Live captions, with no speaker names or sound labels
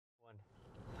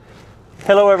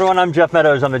Hello everyone, I'm Jeff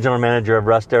Meadows. I'm the general manager of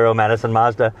Russ Darrow Madison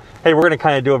Mazda. Hey, we're going to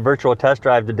kind of do a virtual test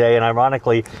drive today, and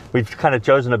ironically, we've kind of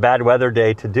chosen a bad weather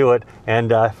day to do it,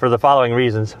 and for the following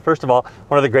reasons. First of all,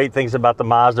 one of the great things about the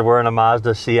Mazda, we're in a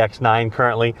Mazda CX-9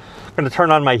 currently. I'm going to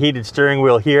turn on my heated steering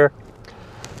wheel here.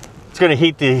 It's going to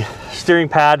heat the steering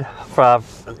pad from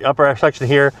the upper section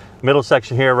here, middle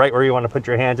section here, right where you want to put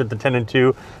your hands at the 10 and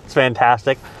 2. It's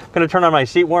fantastic. I'm going to turn on my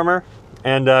seat warmer,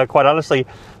 and quite honestly,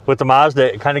 with the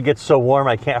Mazda, it kind of gets so warm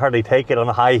I can't hardly take it on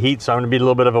a high heat, so I'm going to be a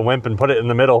little bit of a wimp and put it in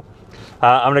the middle.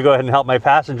 I'm going to go ahead and help my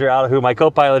passenger out, my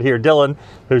co-pilot here, Dylan,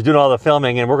 who's doing all the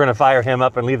filming, and we're going to fire him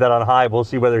up and leave that on high. We'll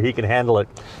see whether he can handle it.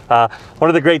 One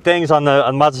of the great things on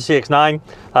the Mazda CX-9,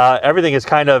 everything is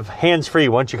kind of hands-free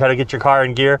once you kind of get your car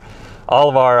in gear. All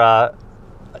of our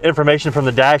information from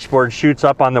the dashboard shoots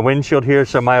up on the windshield here,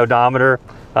 so my odometer,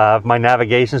 my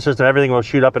navigation system, everything will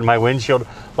shoot up in my windshield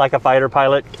like a fighter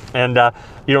pilot, and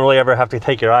you don't really ever have to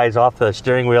take your eyes off the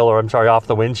steering wheel, or I'm sorry, off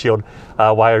the windshield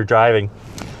while you're driving.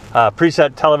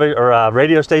 Preset television or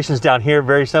radio stations down here,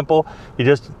 very simple. You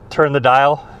just turn the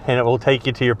dial and it will take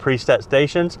you to your preset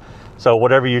stations, so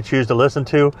whatever you choose to listen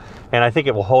to, and I think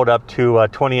it will hold up to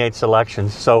 28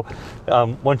 selections. So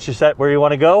once you set where you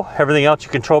want to go, everything else you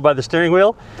control by the steering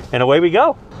wheel, and away we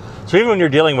go. So even when you're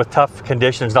dealing with tough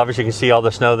conditions, obviously you can see all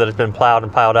the snow that has been plowed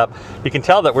and piled up, you can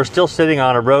tell that we're still sitting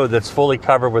on a road that's fully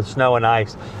covered with snow and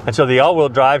ice. And so the all-wheel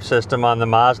drive system on the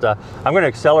Mazda, I'm going to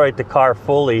accelerate the car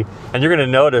fully, and you're going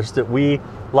to notice that we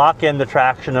lock in the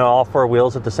traction on all four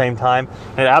wheels at the same time,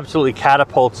 and it absolutely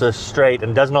catapults us straight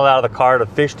and doesn't allow the car to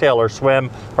fishtail or swim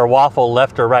or waffle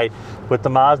left or right. With the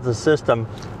Mazda system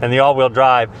and the all-wheel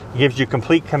drive, it gives you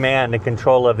complete command and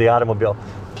control of the automobile.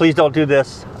 Please don't do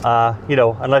this,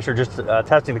 unless you're just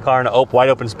testing the car in a wide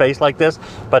open space like this.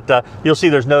 But you'll see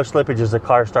there's no slippage as the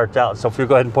car starts out. So if you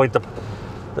go ahead and point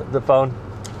the phone.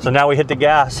 So now we hit the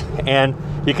gas, and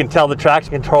you can tell the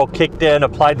traction control kicked in,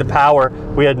 applied the power.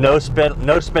 We had no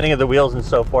spinning of the wheels and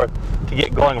so forth to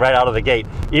get going right out of the gate.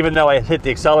 Even though I hit the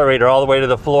accelerator all the way to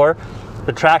the floor,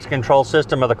 the traction control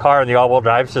system of the car and the all-wheel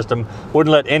drive system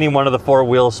wouldn't let any one of the four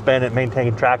wheels spin and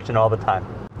maintain traction all the time.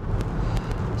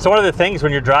 So one of the things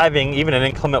when you're driving, even in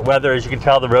inclement weather, as you can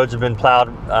tell, the roads have been plowed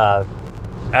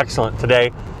excellent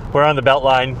today. We're on the belt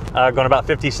line, going about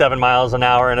 57 miles an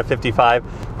hour in a 55.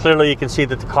 Clearly you can see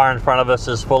that the car in front of us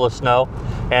is full of snow.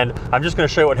 And I'm just going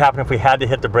to show you what happened if we had to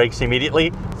hit the brakes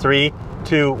immediately. 3,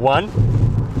 2,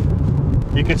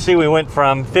 1. You can see we went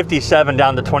from 57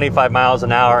 down to 25 miles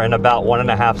an hour in about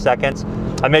 1.5 seconds.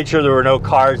 I made sure there were no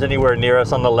cars anywhere near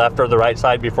us on the left or the right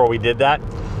side before we did that.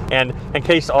 And in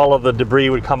case all of the debris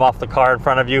would come off the car in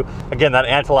front of you, again, that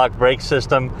anti-lock brake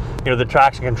system, the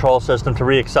traction control system to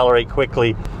re-accelerate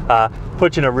quickly,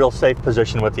 puts you in a real safe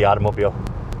position with the automobile.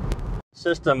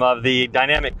 System of the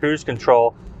dynamic cruise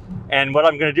control, and what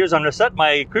I'm going to do is I'm going to set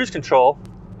my cruise control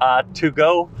to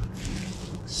go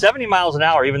 70 miles an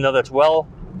hour, even though that's well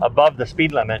above the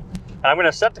speed limit. And I'm going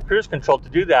to set the cruise control to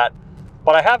do that,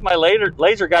 but I have my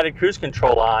laser guided cruise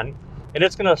control on, and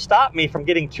it's going to stop me from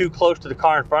getting too close to the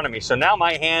car in front of me. So now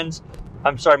my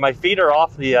feet are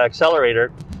off the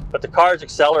accelerator, but the car is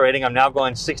accelerating. I'm now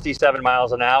going 67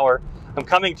 miles an hour. I'm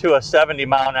coming to a 70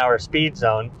 mile an hour speed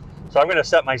zone. So I'm going to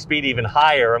set my speed even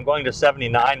higher. I'm going to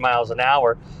 79 miles an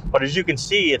hour. But as you can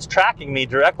see, it's tracking me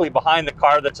directly behind the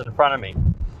car that's in front of me.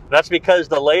 That's because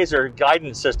the laser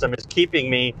guidance system is keeping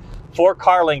me 4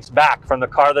 car lengths back from the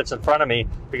car that's in front of me,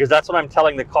 because that's what I'm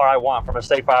telling the car I want from a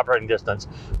safe operating distance.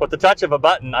 With the touch of a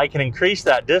button, I can increase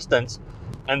that distance,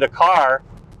 and the car,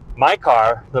 my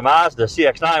car, the Mazda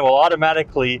CX-9, will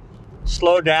automatically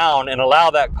slow down and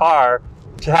allow that car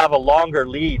to have a longer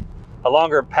lead, a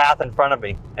longer path in front of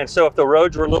me. And so if the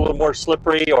roads were a little more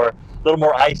slippery or a little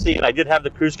more icy, and I did have the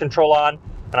cruise control on,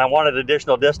 and I wanted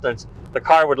additional distance, the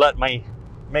car would let me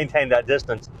maintain that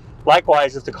distance.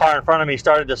 Likewise, if the car in front of me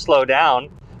started to slow down,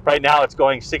 right now it's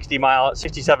going 67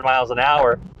 miles an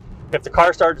hour. If the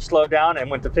car started to slow down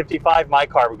and went to 55, my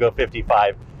car would go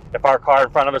 55. If our car in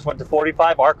front of us went to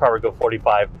 45, our car would go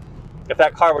 45. If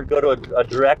that car would go to a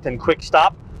direct and quick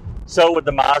stop, so would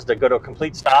the Mazda go to a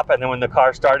complete stop, and then when the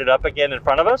car started up again in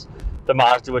front of us, the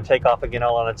Mazda would take off again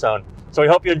all on its own. So we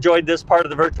hope you enjoyed this part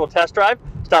of the virtual test drive.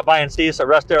 Stop by and see us at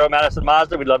Russ Darrow Madison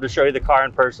Mazda. We'd love to show you the car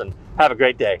in person. Have a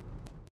great day.